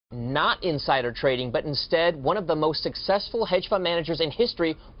Not insider trading, but instead one of the most successful hedge fund managers in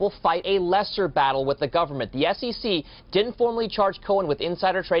history will fight a lesser battle with the government. The SEC didn't formally charge Cohen with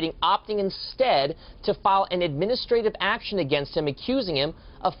insider trading, opting instead to file an administrative action against him, accusing him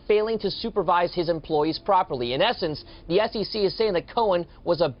of failing to supervise his employees properly. In essence, the SEC is saying that Cohen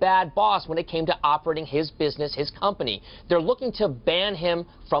was a bad boss when it came to operating his business, his company. They're looking to ban him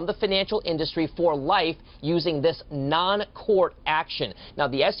from the financial industry for life using this non-court action. Now,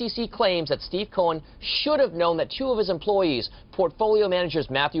 the SEC claims that Steve Cohen should have known that two of his employees, portfolio managers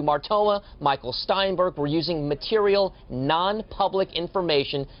Matthew Martoma, Michael Steinberg, were using material, non-public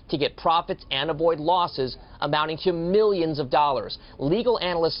information to get profits and avoid losses amounting to millions of dollars. Legal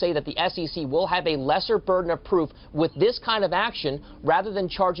analysts say that the SEC will have a lesser burden of proof with this kind of action rather than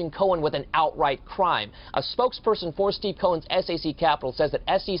charging Cohen with an outright crime. A spokesperson for Steve Cohen's SAC Capital says that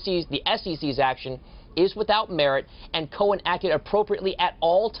the SEC's action is without merit and Cohen acted appropriately at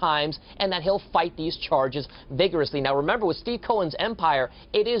all times and that he'll fight these charges vigorously. Now remember, with Steve Cohen's empire,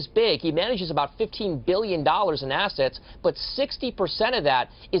 it is big. He manages about $15 billion in assets, but 60% of that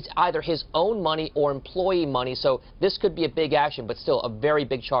is either his own money or employee money. So this could be a big action, but still a very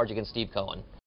big charge against Steve Cohen.